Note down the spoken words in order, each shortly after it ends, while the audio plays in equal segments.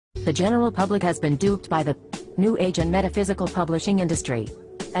The general public has been duped by the New Age and metaphysical publishing industry,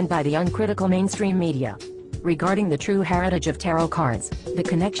 and by the uncritical mainstream media. Regarding the true heritage of tarot cards, the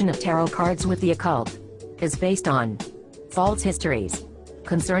connection of tarot cards with the occult is based on false histories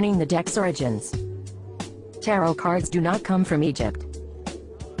concerning the deck's origins. Tarot cards do not come from Egypt.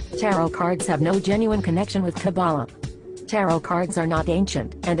 Tarot cards have no genuine connection with Kabbalah. Tarot cards are not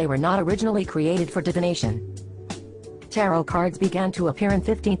ancient, and they were not originally created for divination. Tarot cards began to appear in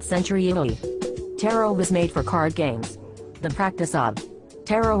 15th century Italy. Tarot was made for card games. The practice of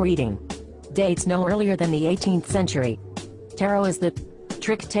tarot reading dates no earlier than the 18th century. Tarot is the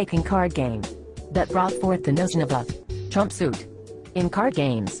trick-taking card game that brought forth the notion of a trump suit in card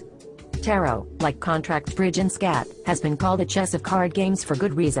games. Tarot, like contract bridge and scat, has been called a chess of card games for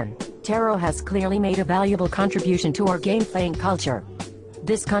good reason. Tarot has clearly made a valuable contribution to our game-playing culture.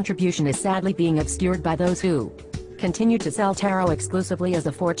 This contribution is sadly being obscured by those who continue to sell tarot exclusively as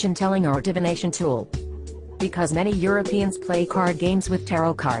a fortune-telling or divination tool. Because many Europeans play card games with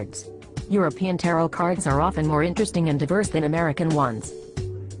tarot cards, European tarot cards are often more interesting and diverse than American ones.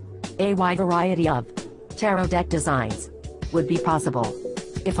 A wide variety of tarot deck designs would be possible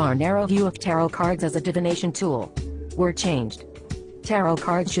if our narrow view of tarot cards as a divination tool were changed. Tarot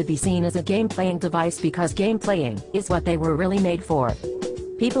cards should be seen as a game-playing device because game-playing is what they were really made for.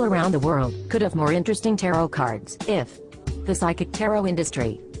 People around the world could have more interesting tarot cards if the psychic tarot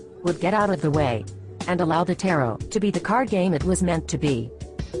industry would get out of the way and allow the tarot to be the card game it was meant to be.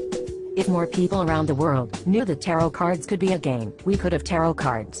 If more people around the world knew that tarot cards could be a game, we could have tarot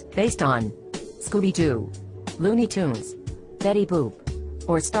cards based on Scooby-Doo, Looney Tunes, Betty Boop,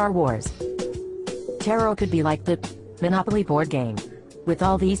 or Star Wars. Tarot could be like the Monopoly board game, with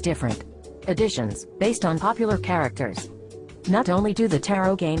all these different editions based on popular characters. Not only do the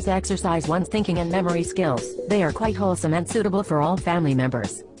tarot games exercise one's thinking and memory skills, they are quite wholesome and suitable for all family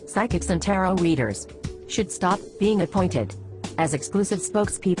members. Psychics and tarot readers should stop being appointed as exclusive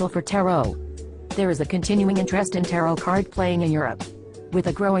spokespeople for tarot. There is a continuing interest in tarot card playing in Europe, with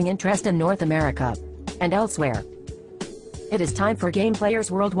a growing interest in North America and elsewhere. It is time for game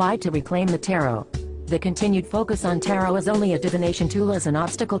players worldwide to reclaim the tarot. The continued focus on tarot as only a divination tool is an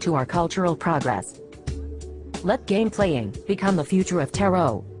obstacle to our cultural progress. Let game playing become the future of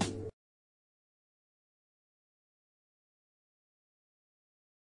tarot.